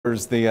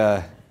Here's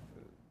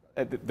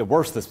the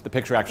worse the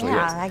picture actually is.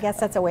 Yeah, I guess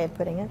that's a way of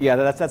putting it. Yeah,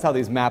 that's how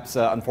these maps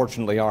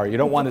unfortunately are. You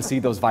don't want to see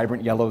those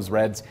vibrant yellows,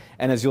 reds,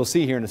 and as you'll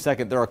see here in a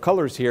second, there are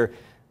colors here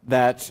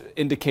that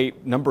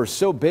indicate numbers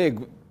so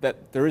big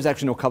that there is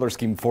actually no color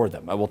scheme for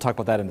them. We'll talk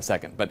about that in a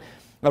second. But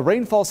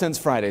rainfall since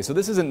Friday, so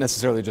this isn't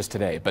necessarily just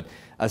today, but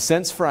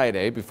since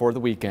Friday, before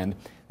the weekend,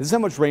 this is how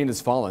much rain has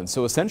fallen.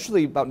 So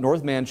essentially about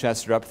North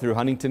Manchester up through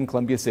Huntington,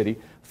 Columbia City,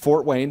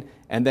 Fort Wayne,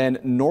 and then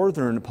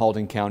northern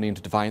Paulding County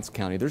into Defiance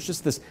County. There's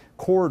just this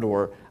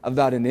corridor of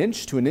about 1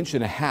 inch to 1.5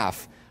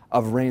 inches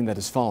of rain that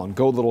has fallen.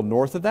 Go a little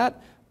north of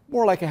that,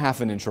 more like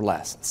 1/2 inch or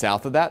less.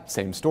 South of that,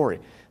 same story.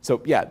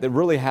 So yeah, there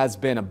really has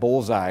been a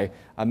bullseye,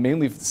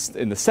 mainly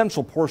in the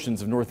central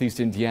portions of northeast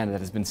Indiana that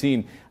has been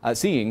seeing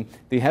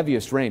the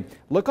heaviest rain.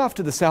 Look off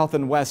to the south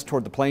and west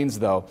toward the plains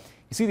though.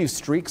 You see these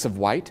streaks of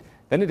white?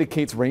 That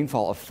indicates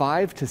rainfall of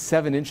 5 to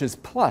 7 inches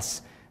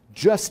plus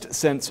just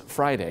since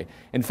Friday.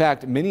 In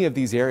fact, many of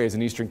these areas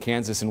in eastern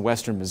Kansas and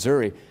western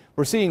Missouri,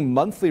 we're seeing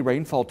monthly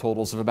rainfall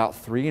totals of about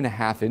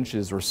 3.5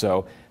 inches or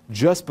so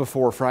just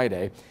before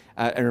Friday.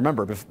 And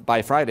remember,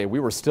 by Friday, we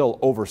were still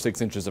over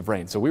 6 inches of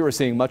rain. So we were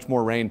seeing much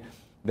more rain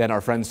than our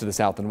friends to the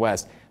south and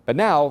west. But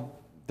now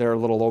they're a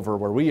little over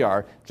where we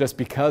are just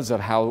because of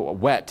how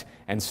wet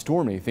and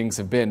stormy things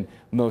have been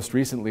most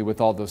recently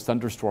with all those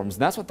thunderstorms.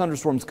 And that's what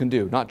thunderstorms can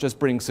do, not just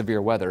bring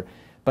severe weather,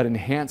 but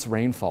enhance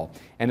rainfall.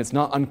 And it's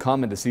not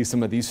uncommon to see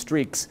some of these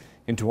streaks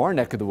into our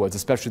neck of the woods,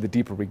 especially the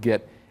deeper we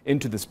get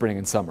into the spring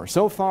and summer.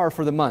 So far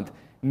for the month,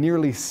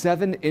 nearly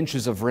 7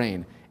 inches of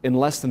rain in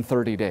less than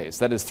 30 days.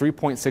 That is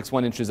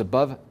 3.61 inches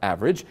above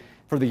average.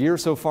 For the year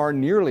so far,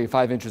 nearly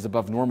 5 inches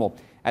above normal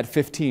at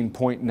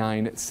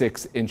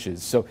 15.96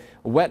 inches. So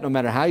wet no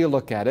matter how you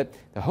look at it.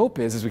 The hope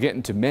is as we get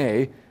into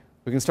May,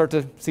 we can start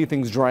to see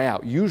things dry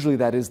out. Usually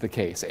that is the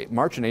case.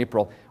 March and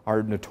April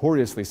are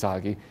notoriously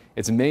soggy.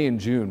 It's May and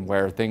June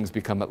where things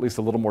become at least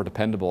a little more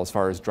dependable as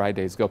far as dry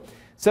days go.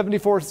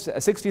 74,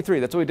 63,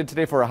 that's what we did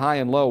today for a high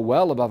and low,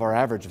 well above our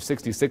average of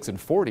 66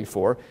 and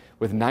 44,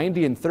 with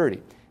 90 and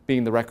 30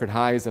 being the record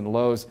highs and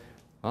lows.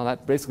 Well,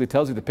 that basically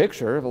tells you the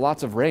picture of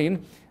lots of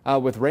rain,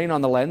 with rain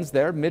on the lens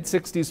there,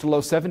 mid-60s to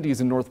low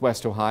 70s in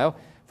northwest Ohio.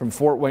 From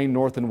Fort Wayne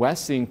north and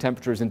west, seeing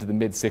temperatures into the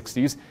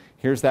mid-60s.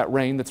 Here's that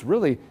rain that's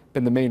really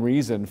been the main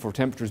reason for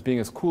temperatures being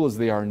as cool as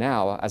they are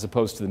now, as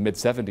opposed to the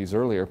mid-70s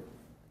earlier.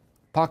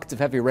 Pockets of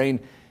heavy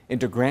rain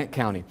into Grant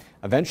County,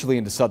 eventually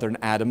into southern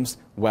Adams,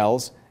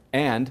 Wells,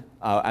 and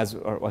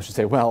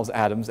Wells,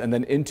 Adams, and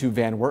then into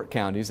Van Wert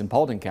counties and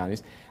Paulding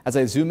counties. As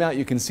I zoom out,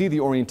 you can see the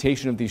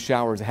orientation of these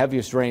showers, the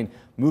heaviest rain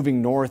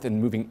moving north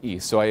and moving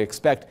east. So I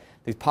expect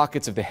these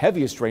pockets of the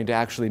heaviest rain to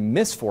actually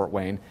miss Fort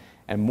Wayne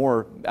and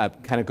more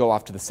kind of go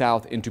off to the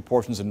south into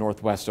portions of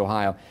northwest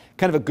Ohio.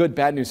 Kind of a good,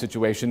 bad news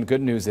situation. The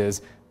good news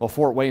is, well,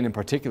 Fort Wayne in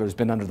particular has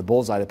been under the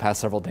bullseye the past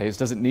several days,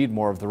 doesn't need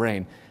more of the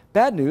rain.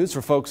 Bad news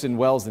for folks in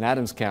Wells and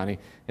Adams County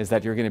is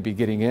that you're going to be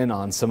getting in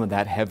on some of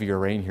that heavier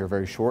rain here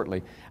very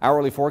shortly.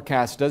 Hourly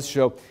forecast does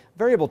show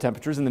variable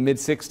temperatures in the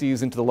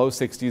mid-60s into the low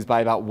 60s by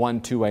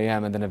about 2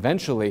 a.m. and then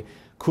eventually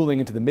cooling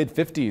into the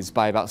mid-50s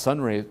by about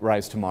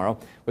sunrise tomorrow,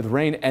 with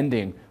rain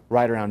ending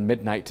right around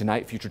midnight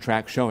tonight. Future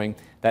track showing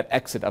that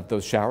exit of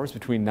those showers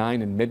between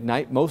 9 and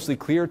midnight. Mostly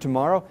clear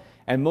tomorrow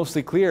and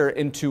mostly clear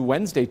into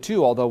Wednesday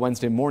too, although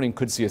Wednesday morning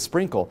could see a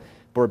sprinkle.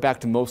 But we're back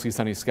to mostly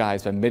sunny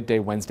skies by midday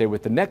Wednesday,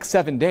 with the next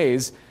 7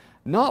 days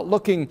not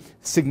looking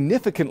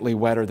significantly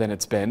wetter than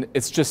it's been.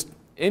 It's just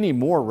any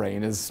more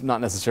rain is not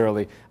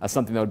necessarily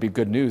something that would be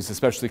good news,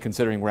 especially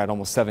considering we're at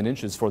almost 7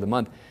 inches for the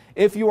month.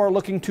 If you are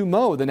looking to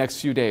mow the next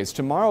few days,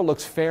 tomorrow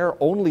looks fair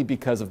only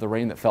because of the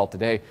rain that fell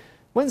today.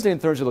 Wednesday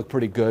and Thursday look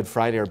pretty good.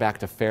 Friday are back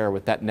to fair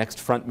with that next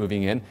front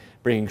moving in,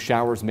 bringing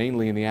showers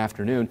mainly in the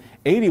afternoon.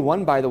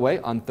 81, by the way,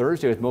 on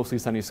Thursday with mostly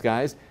sunny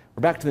skies.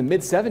 We're back to the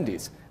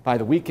mid-70s by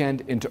the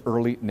weekend into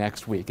early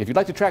next week. If you'd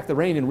like to track the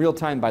rain in real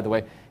time, by the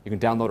way, you can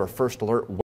download our First Alert